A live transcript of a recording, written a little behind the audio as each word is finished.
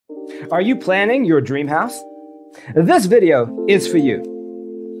Are you planning your dream house? This video is for you.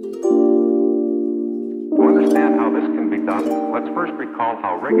 To understand how this can be done, let's first recall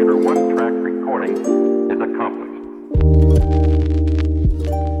how regular one-track recording is accomplished.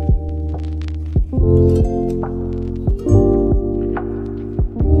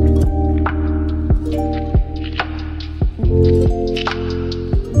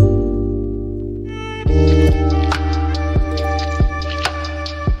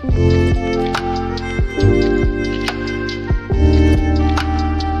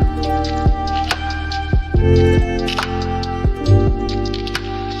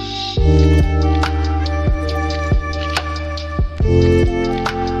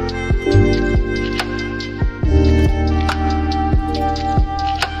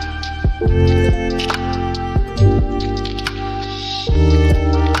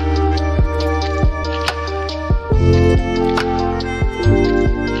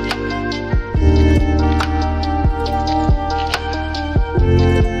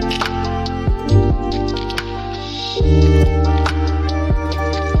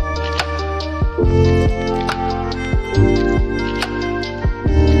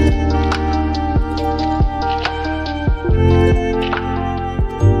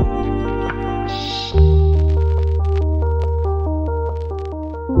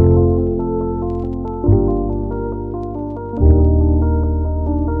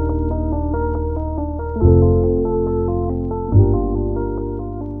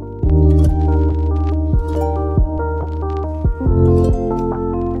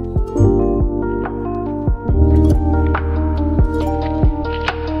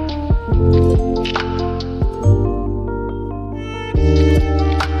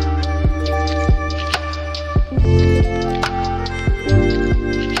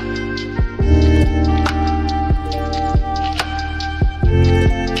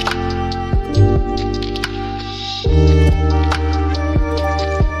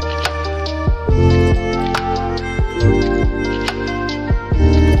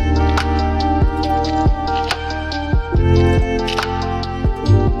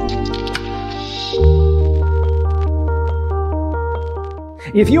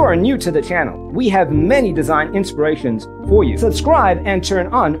 If you are new to the channel, we have many design inspirations for you. Subscribe and turn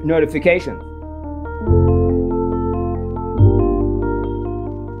on notifications.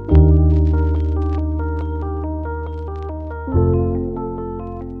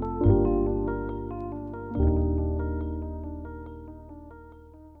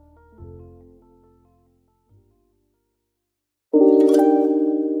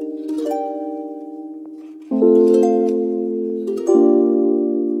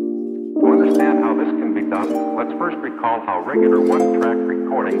 Let's first recall how regular one-track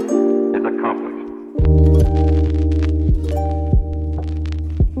recording is accomplished.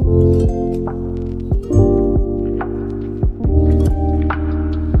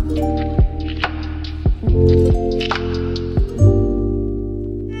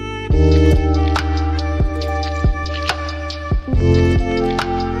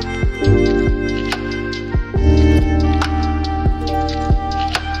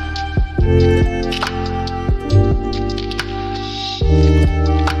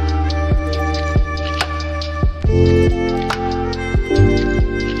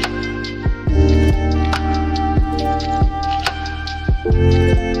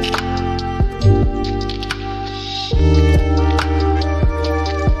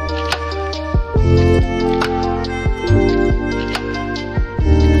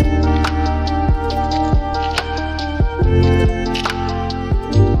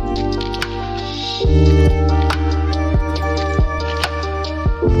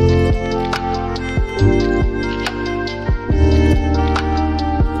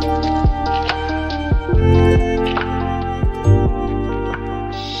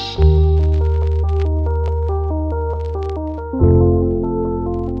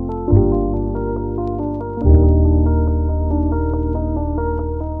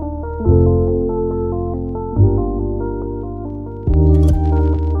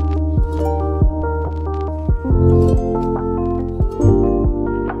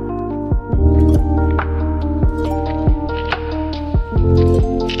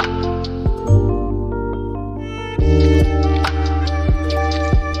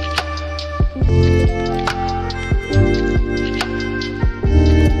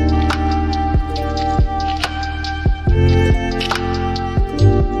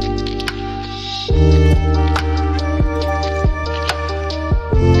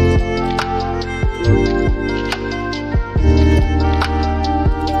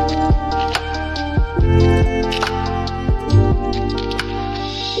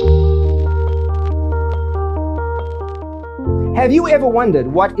 Have you ever wondered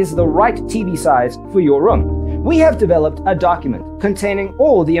what is the right TV size for your room? We have developed a document containing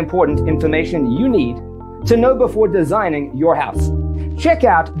all the important information you need to know before designing your house. Check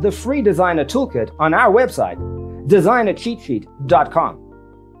out the free designer toolkit on our website, designercheatsheet.com.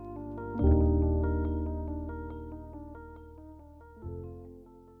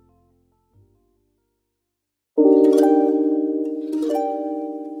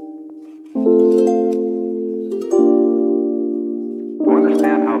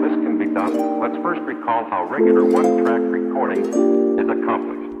 Let's first recall how regular one-track recording is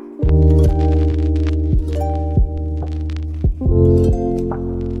accomplished.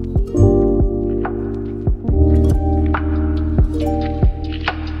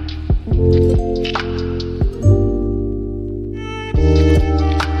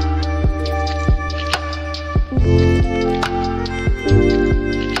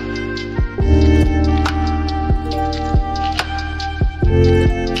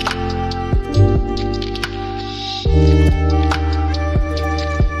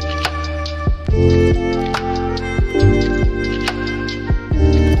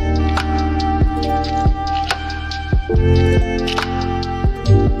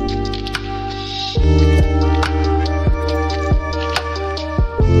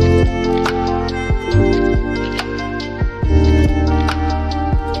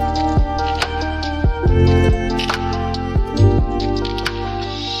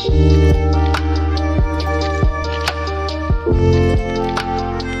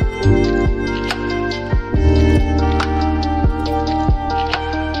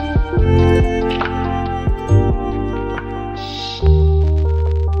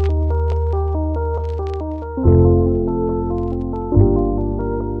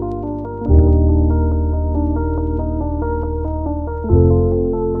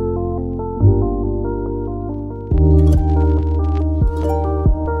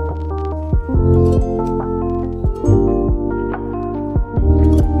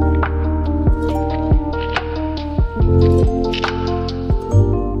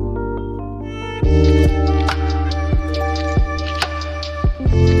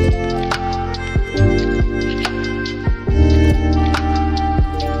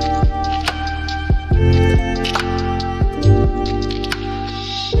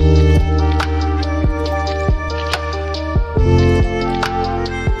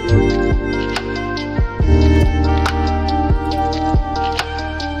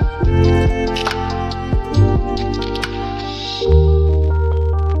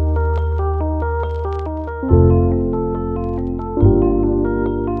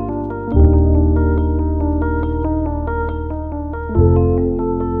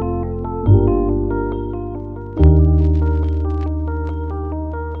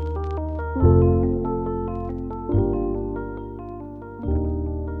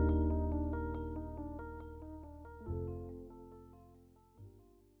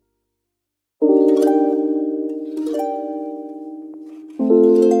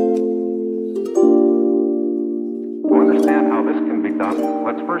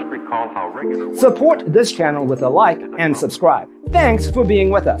 Let's first recall how regular... Support this channel with a like and subscribe. Thanks for being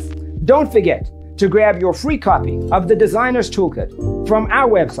with us. Don't forget to grab your free copy of the Designer's Toolkit from our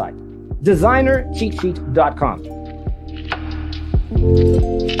website,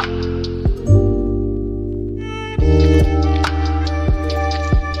 designercheatsheet.com.